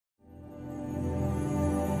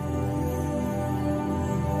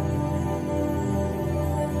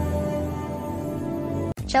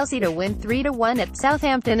Chelsea to win 3-1 at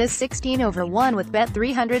Southampton is 16/1 with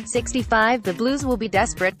Bet365. The Blues will be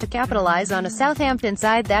desperate to capitalise on a Southampton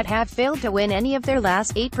side that have failed to win any of their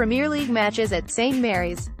last 8 Premier League matches at St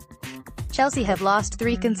Mary's. Chelsea have lost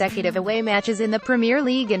 3 consecutive away matches in the Premier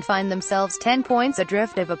League and find themselves 10 points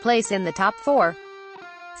adrift of a place in the top 4.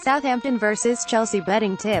 Southampton vs Chelsea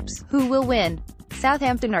betting tips. Who will win?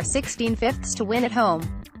 Southampton are 16/5 to win at home.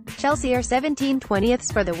 Chelsea are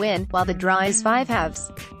 17/20 for the win, while the draw is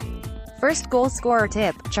 5/2. First goal scorer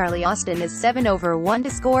tip. Charlie Austin is 7/1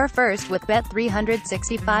 to score first with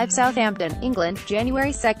Bet365. Southampton, England,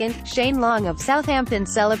 January 2nd. Shane Long of Southampton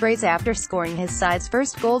celebrates after scoring his side's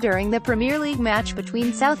first goal during the Premier League match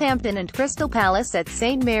between Southampton and Crystal Palace at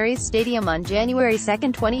St Mary's Stadium on January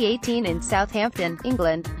 2, 2018 in Southampton,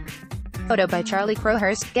 England. Photo by Charlie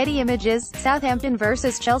Crowhurst. Getty Images. Southampton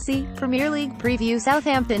vs Chelsea, Premier League preview.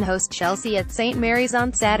 Southampton host Chelsea at St Mary's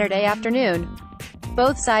on Saturday afternoon.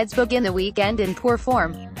 Both sides begin the weekend in poor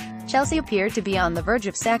form. Chelsea appeared to be on the verge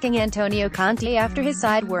of sacking Antonio Conte after his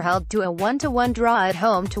side were held to a 1-1 draw at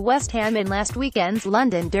home to West Ham in last weekend's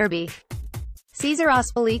London derby. Cesar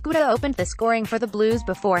Azpilicueta opened the scoring for the Blues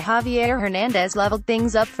before Javier Hernandez levelled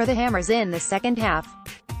things up for the Hammers in the second half.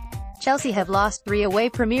 Chelsea have lost 3 away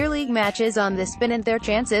Premier League matches on the spin and their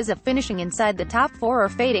chances of finishing inside the top 4 are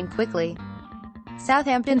fading quickly.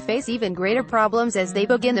 Southampton face even greater problems as they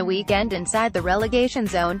begin the weekend inside the relegation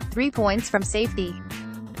zone, 3 points from safety.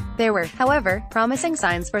 There were, however, promising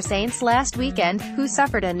signs for Saints last weekend, who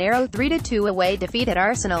suffered a narrow 3-2 away defeat at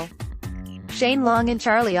Arsenal. Shane Long and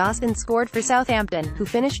Charlie Austin scored for Southampton, who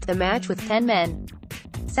finished the match with 10 men.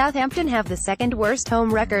 Southampton have the second worst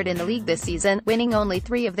home record in the league this season, winning only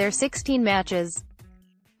 3 of their 16 matches.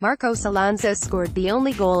 Marcos Alonso scored the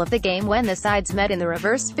only goal of the game when the sides met in the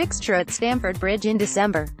reverse fixture at Stamford Bridge in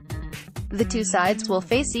December. The two sides will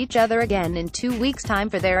face each other again in 2 weeks' time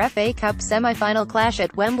for their FA Cup semi-final clash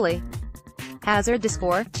at Wembley. Hazard to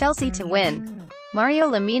score, Chelsea to win. Mario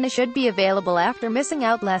Lemina should be available after missing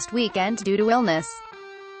out last weekend due to illness.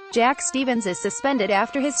 Jack Stevens is suspended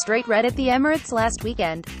after his straight red at the Emirates last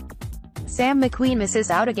weekend. Sam McQueen misses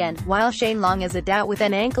out again, while Shane Long is a doubt with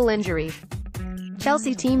an ankle injury.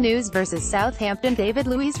 Chelsea team news vs Southampton. David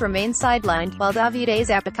Luiz remains sidelined, while Davide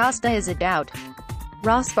Zappacosta is a doubt.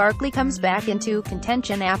 Ross Barkley comes back into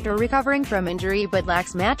contention after recovering from injury but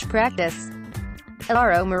lacks match practice.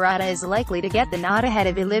 Alvaro Morata is likely to get the nod ahead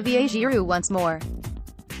of Olivier Giroud once more.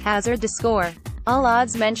 Hazard to score. All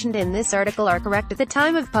odds mentioned in this article are correct at the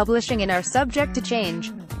time of publishing and are subject to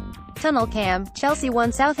change. Tunnel Cam, Chelsea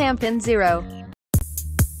 1 Southampton 0.